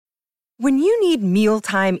When you need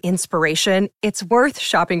mealtime inspiration, it's worth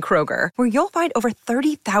shopping Kroger, where you'll find over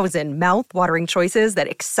 30,000 mouth-watering choices that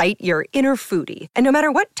excite your inner foodie. And no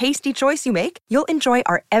matter what tasty choice you make, you'll enjoy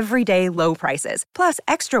our everyday low prices, plus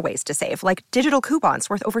extra ways to save, like digital coupons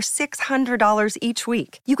worth over $600 each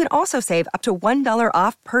week. You can also save up to $1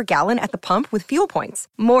 off per gallon at the pump with fuel points.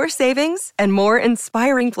 More savings and more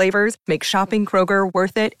inspiring flavors make shopping Kroger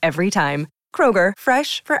worth it every time. Kroger,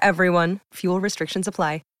 fresh for everyone. Fuel restrictions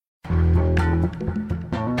apply.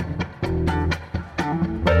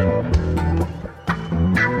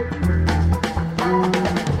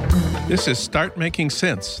 This is Start Making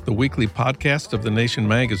Sense, the weekly podcast of The Nation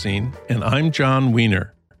magazine, and I'm John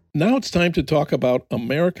Wiener. Now it's time to talk about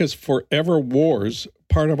America's forever wars,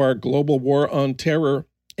 part of our global war on terror,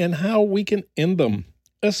 and how we can end them,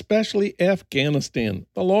 especially Afghanistan,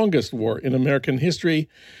 the longest war in American history.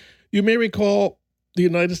 You may recall the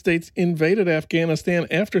United States invaded Afghanistan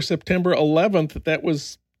after September 11th. That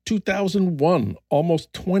was 2001,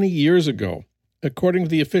 almost 20 years ago. According to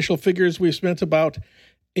the official figures, we've spent about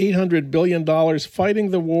 $800 billion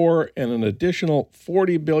fighting the war and an additional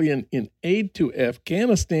 $40 billion in aid to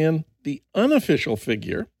Afghanistan. The unofficial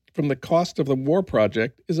figure from the cost of the war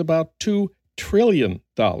project is about $2 trillion.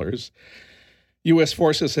 U.S.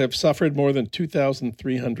 forces have suffered more than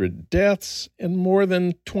 2,300 deaths, and more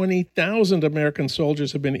than 20,000 American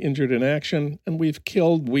soldiers have been injured in action, and we've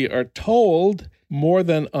killed, we are told, more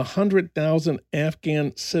than 100,000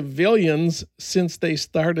 Afghan civilians since they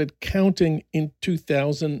started counting in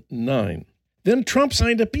 2009. Then Trump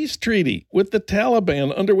signed a peace treaty with the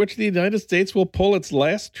Taliban under which the United States will pull its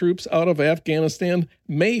last troops out of Afghanistan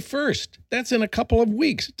May 1st. That's in a couple of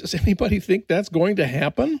weeks. Does anybody think that's going to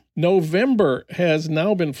happen? November has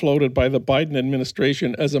now been floated by the Biden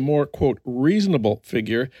administration as a more, quote, reasonable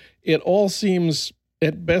figure. It all seems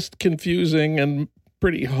at best confusing and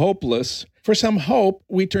pretty hopeless. For some hope,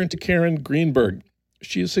 we turn to Karen Greenberg.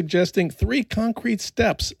 She is suggesting 3 concrete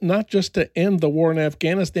steps, not just to end the war in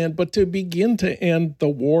Afghanistan, but to begin to end the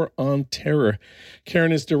war on terror.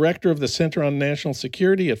 Karen is director of the Center on National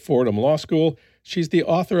Security at Fordham Law School. She's the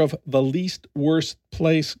author of The Least Worst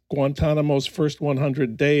Place, Guantanamo's First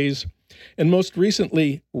 100 Days, and most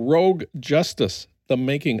recently, Rogue Justice, The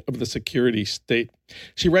Making of the Security State.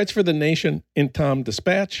 She writes for The Nation in Tom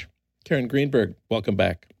Dispatch. Karen Greenberg, welcome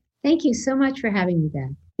back. Thank you so much for having me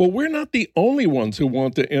back. Well, we're not the only ones who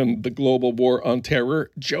want to end the global war on terror.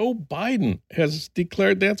 Joe Biden has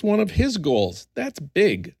declared that's one of his goals. That's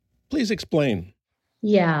big. Please explain.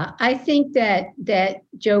 Yeah, I think that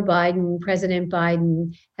Joe Biden, President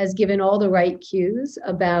Biden, has given all the right cues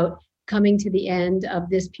about coming to the end of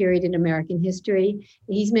this period in American history.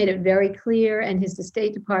 He's made it very clear, and his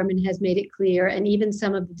State Department has made it clear, and even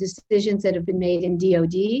some of the decisions that have been made in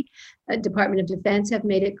DOD, Department of Defense, have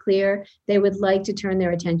made it clear they would like to turn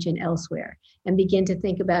their attention elsewhere and begin to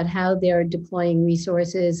think about how they're deploying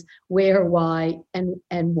resources, where, why, and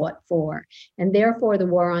what for. And therefore, the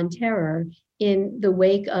war on terror, in the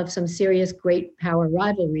wake of some serious great power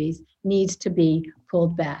rivalries, needs to be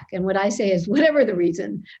pulled back. And what I say is, whatever the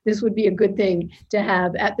reason, this would be a good thing to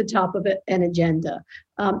have at the top of an agenda.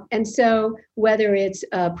 And so whether it's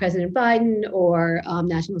President Biden or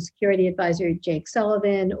National Security Advisor Jake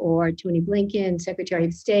Sullivan or Tony Blinken, Secretary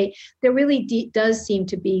of State, there really does seem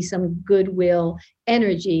to be some goodwill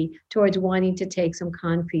energy towards wanting to take some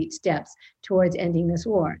concrete steps towards ending this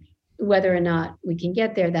war. Whether or not we can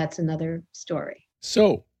get there, that's another story.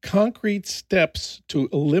 So, concrete steps to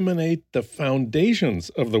eliminate the foundations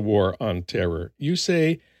of the war on terror. You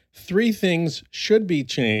say 3 things should be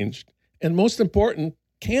changed, and most important,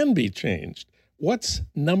 can be changed. What's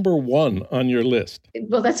number 1 on your list?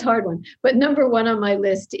 Well, that's a hard one. But number 1 on my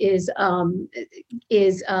list is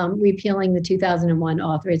repealing the 2001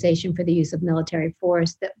 authorization for the use of military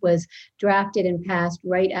force that was drafted and passed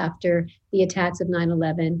right after the attacks of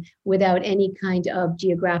 9/11, without any kind of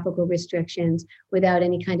geographical restrictions, without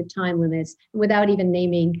any kind of time limits, without even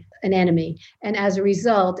naming an enemy. And as a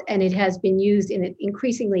result, and it has been used in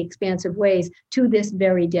increasingly expansive ways to this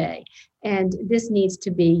very day. And this needs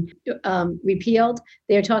to be repealed.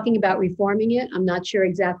 They're talking about reforming it. I'm not sure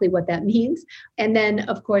exactly what that means. And then,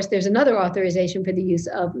 of course, there's another authorization for the use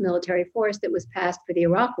of military force that was passed for the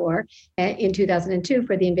Iraq War in 2002,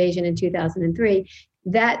 for the invasion in 2003.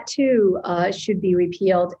 That too should be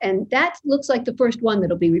repealed. And that looks like the first one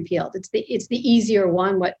that'll be repealed. It's the easier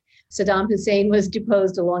one. What Saddam Hussein was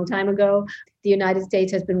deposed a long time ago. The United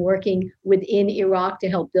States has been working within Iraq to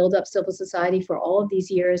help build up civil society for all of these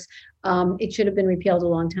years. It should have been repealed a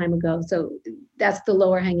long time ago. So that's the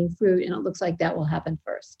lower hanging fruit, and it looks like that will happen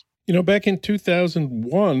first. You know, back in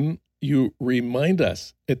 2001, you remind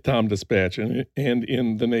us at Tom Dispatch and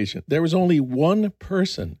in The Nation, there was only one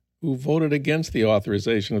person who voted against the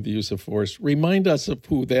authorization of the use of force. Remind us of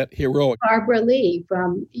who that heroic. Barbara Lee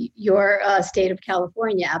from your state of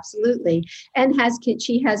California, absolutely. And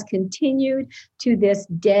she has continued to this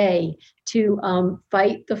day to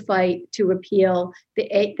fight the fight to repeal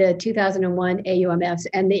the 2001 AUMFs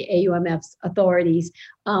and the AUMF's authorities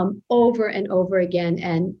over and over again.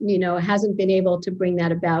 And, hasn't been able to bring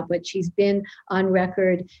that about, but she's been on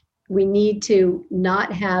record. We need to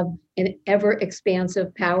not have an ever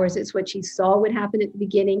expansive powers. It's what she saw would happen at the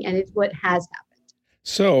beginning, and it's what has happened.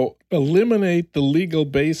 So eliminate the legal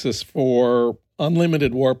basis for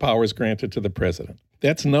unlimited war powers granted to the president.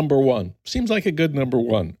 That's number one. Seems like a good number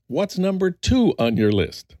one. What's number two on your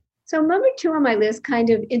list? So number two on my list kind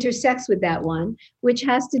of intersects with that one, which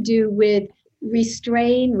has to do with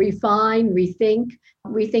restrain, refine, rethink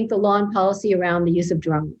the law and policy around the use of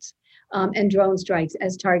drones. And drone strikes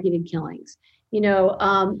as targeted killings.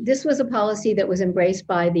 This was a policy that was embraced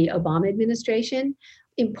by the Obama administration,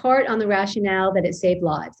 in part on the rationale that it saved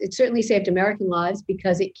lives. It certainly saved American lives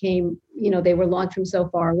because it came, they were launched from so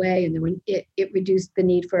far away, and it reduced the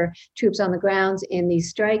need for troops on the grounds in these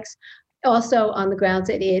strikes. Also on the grounds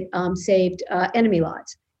that it saved enemy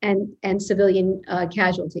lives and civilian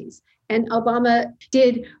casualties. And Obama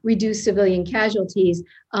did reduce civilian casualties,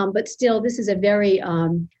 but still, this is a very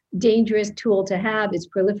dangerous tool to have. It's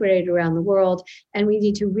proliferated around the world. And we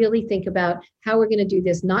need to really think about how we're going to do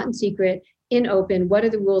this, not in secret, in open. What are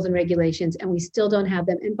the rules and regulations? And we still don't have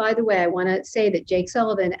them. And by the way, I want to say that Jake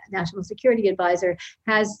Sullivan, National Security Advisor,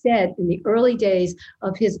 has said in the early days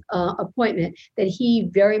of his appointment that he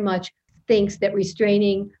very much thinks that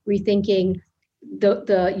restraining, rethinking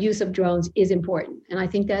the use of drones is important. And I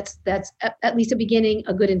think that's at least a beginning,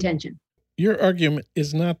 a good intention. Your argument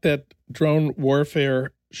is not that drone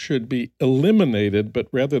warfare should be eliminated, but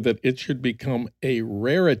rather that it should become a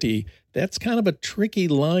rarity. That's kind of a tricky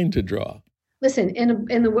line to draw. Listen, in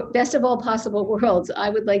the best of all possible worlds, I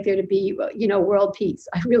would like there to be, world peace.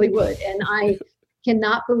 I really would. And I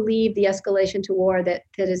cannot believe the escalation to war that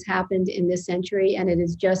has happened in this century. And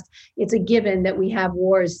it's a given that we have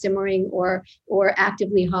wars simmering or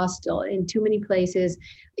actively hostile in too many places.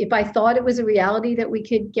 If I thought it was a reality that we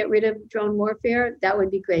could get rid of drone warfare, that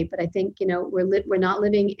would be great. But I think, we're not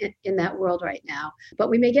living in that world right now,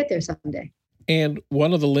 but we may get there someday. And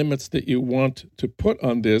one of the limits that you want to put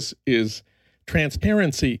on this is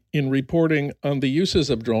transparency in reporting on the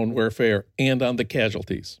uses of drone warfare and on the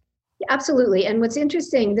casualties. Absolutely. And what's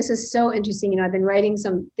interesting, this is so interesting, I've been writing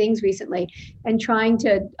some things recently and trying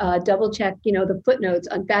to double check, the footnotes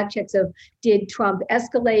on fact checks of did Trump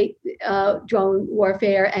escalate drone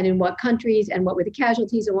warfare and in what countries and what were the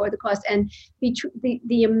casualties and what were the costs, and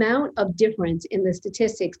the amount of difference in the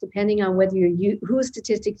statistics depending on whether whose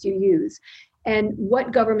statistics you use. And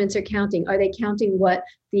what governments are counting. Are they counting what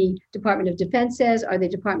the Department of Defense says? Are they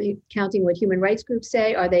counting what human rights groups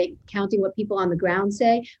say? Are they counting what people on the ground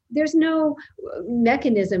say? There's no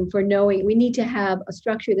mechanism for knowing. We need to have a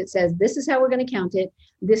structure that says, this is how we're going to count it.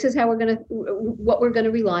 This is how what we're going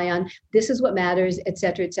to rely on. This is what matters, et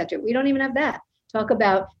cetera, et cetera. We don't even have that. Talk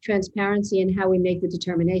about transparency and how we make the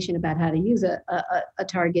determination about how to use a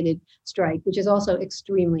targeted strike, which is also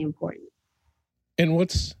extremely important. And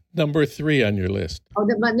what's number three on your list?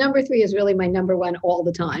 My number three is really my number one all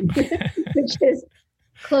the time, which is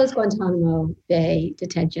close Guantanamo Bay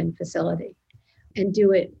detention facility and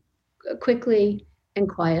do it quickly and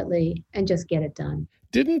quietly and just get it done.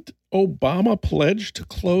 Didn't Obama pledge to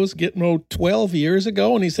close Gitmo 12 years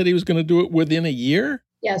ago, and he said he was going to do it within a year?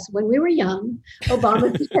 Yes, when we were young,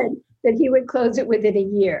 Obama said that he would close it within a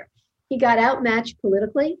year. He got outmatched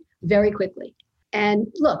politically very quickly. And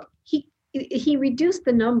look, he reduced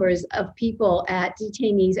the numbers of people at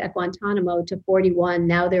detainees at Guantanamo to 41.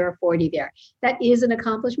 Now there are 40 there. That is an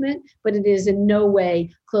accomplishment, but it is in no way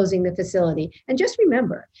closing the facility. And just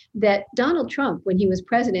remember that Donald Trump, when he was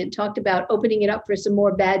president, talked about opening it up for some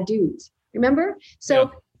more bad dudes. Remember? So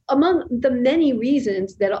among the many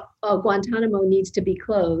reasons that Guantanamo needs to be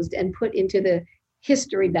closed and put into the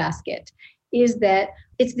history basket is that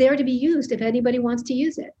it's there to be used if anybody wants to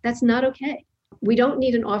use it. That's not okay. We don't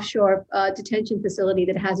need an offshore detention facility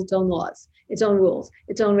that has its own laws, its own rules,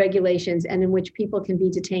 its own regulations, and in which people can be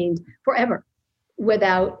detained forever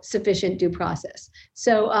without sufficient due process.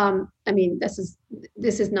 So,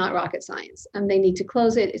 this is not rocket science. They need to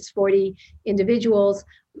close it. It's 40 individuals.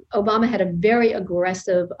 Obama had a very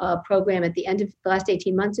aggressive program at the end of the last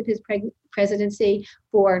 18 months of his presidency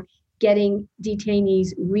for getting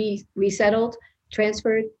detainees resettled,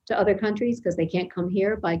 transferred to other countries because they can't come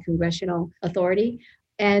here by congressional authority.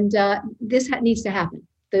 And this needs to happen.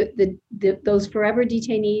 Those forever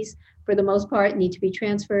detainees, for the most part, need to be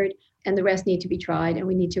transferred, and the rest need to be tried. And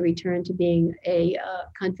we need to return to being a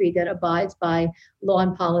country that abides by law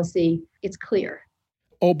and policy. It's clear.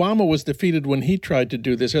 Obama was defeated when he tried to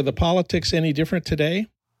do this. Are the politics any different today?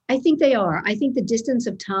 I think they are. I think the distance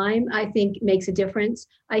of time, makes a difference.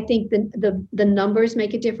 I think the numbers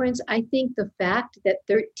make a difference. I think the fact that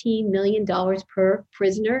 $13 million per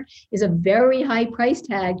prisoner is a very high price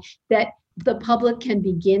tag that the public can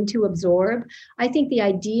begin to absorb. I think the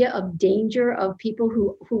idea of danger of people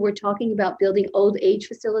who we're talking about building old age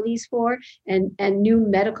facilities for and new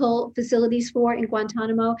medical facilities for in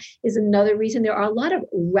Guantanamo is another reason. There are a lot of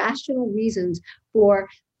rational reasons for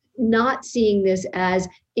not seeing this as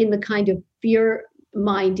in the kind of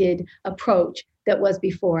fear-minded approach that was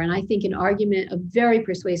before. And I think a very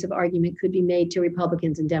persuasive argument could be made to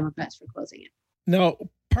Republicans and Democrats for closing it. Now,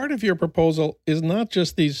 part of your proposal is not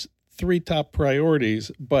just these 3 top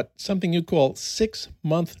priorities, but something you call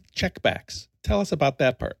 6-month checkbacks. Tell us about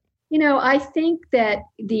that part. I think that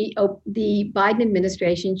the Biden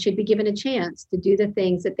administration should be given a chance to do the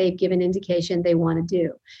things that they've given indication they want to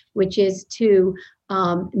do, which is to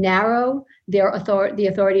narrow the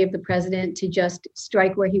authority of the president to just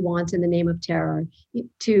strike where he wants in the name of terror,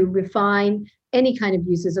 to refine any kind of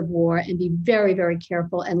uses of war and be very, very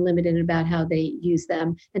careful and limited about how they use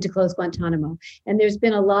them, and to close Guantanamo. And there's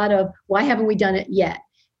been a lot of, why haven't we done it yet?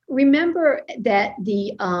 Remember that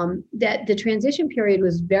the transition period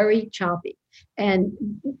was very choppy, and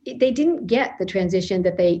they didn't get the transition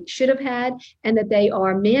that they should have had and that they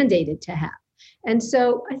are mandated to have. And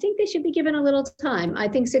so I think they should be given a little time. I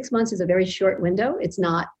think 6 months is a very short window. It's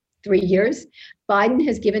not 3 years. Biden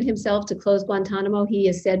has given himself to close Guantanamo, he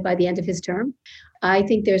has said, by the end of his term. I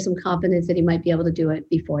think there's some confidence that he might be able to do it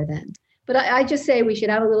before then. But I just say we should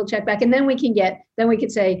have a little check back, and then we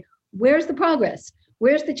could say, where's the progress?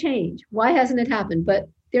 Where's the change? Why hasn't it happened? But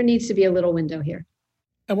there needs to be a little window here.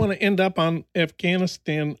 I want to end up on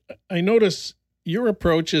Afghanistan. I notice your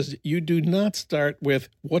approach is you do not start with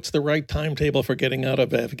what's the right timetable for getting out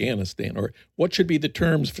of Afghanistan, or what should be the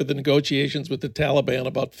terms for the negotiations with the Taliban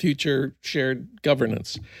about future shared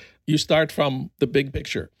governance. You start from the big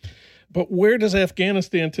picture. But where does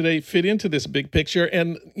Afghanistan today fit into this big picture?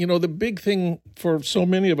 And, the big thing for so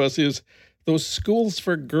many of us is those schools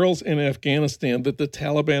for girls in Afghanistan that the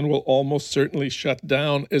Taliban will almost certainly shut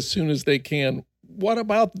down as soon as they can. What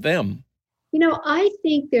about them? I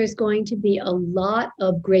think there's going to be a lot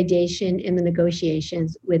of gradation in the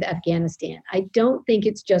negotiations with Afghanistan. I don't think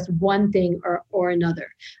it's just one thing or another.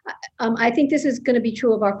 I think this is going to be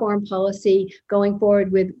true of our foreign policy going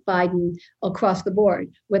forward with Biden across the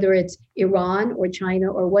board, whether it's Iran or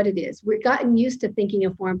China or what it is. We've gotten used to thinking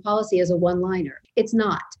of foreign policy as a one-liner. It's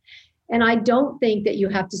not. And I don't think that you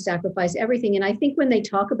have to sacrifice everything. And I think when they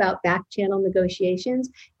talk about back channel negotiations,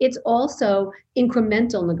 it's also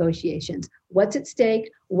incremental negotiations. What's at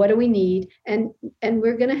stake? What do we need? And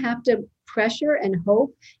we're going to have to pressure and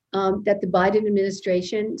hope that the Biden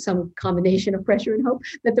administration, some combination of pressure and hope,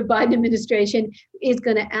 that the Biden administration is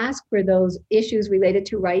going to ask for those issues related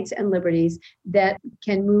to rights and liberties that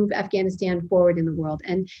can move Afghanistan forward in the world.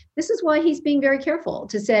 And this is why he's being very careful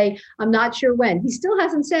to say, I'm not sure when. He still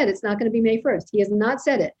hasn't said it's not going to be May 1st. He has not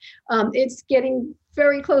said it. It's getting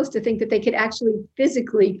very close to think that they could actually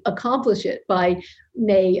physically accomplish it by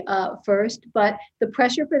May 1st. But the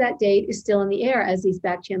pressure for that date is still in the air as these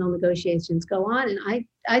back channel negotiations go on. And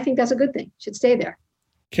I think that's a good thing. Should stay there.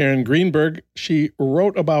 Karen Greenberg, she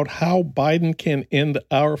wrote about how Biden can end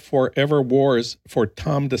our forever wars for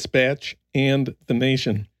Tom Dispatch and The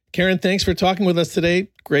Nation. Karen, thanks for talking with us today.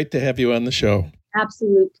 Great to have you on the show.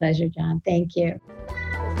 Absolute pleasure, John. Thank you.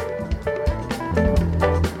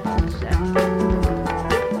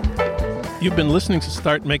 You've been listening to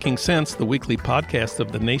Start Making Sense, the weekly podcast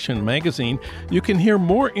of The Nation magazine. You can hear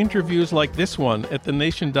more interviews like this one at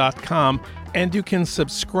thenation.com, and you can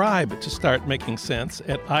subscribe to Start Making Sense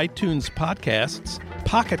at iTunes Podcasts,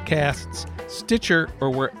 Pocket Casts, Stitcher, or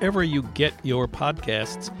wherever you get your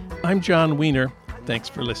podcasts. I'm John Wiener. Thanks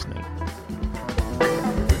for listening.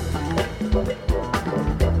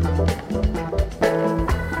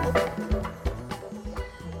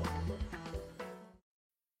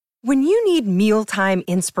 When you need mealtime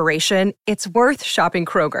inspiration, it's worth shopping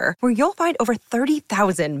Kroger, where you'll find over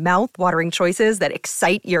 30,000 mouth-watering choices that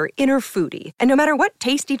excite your inner foodie. And no matter what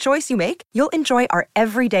tasty choice you make, you'll enjoy our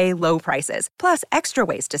everyday low prices, plus extra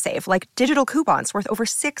ways to save, like digital coupons worth over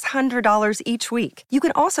 $600 each week. You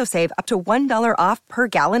can also save up to $1 off per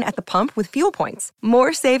gallon at the pump with fuel points.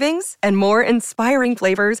 More savings and more inspiring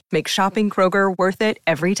flavors make shopping Kroger worth it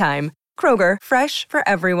every time. Kroger, fresh for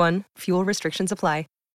everyone. Fuel restrictions apply.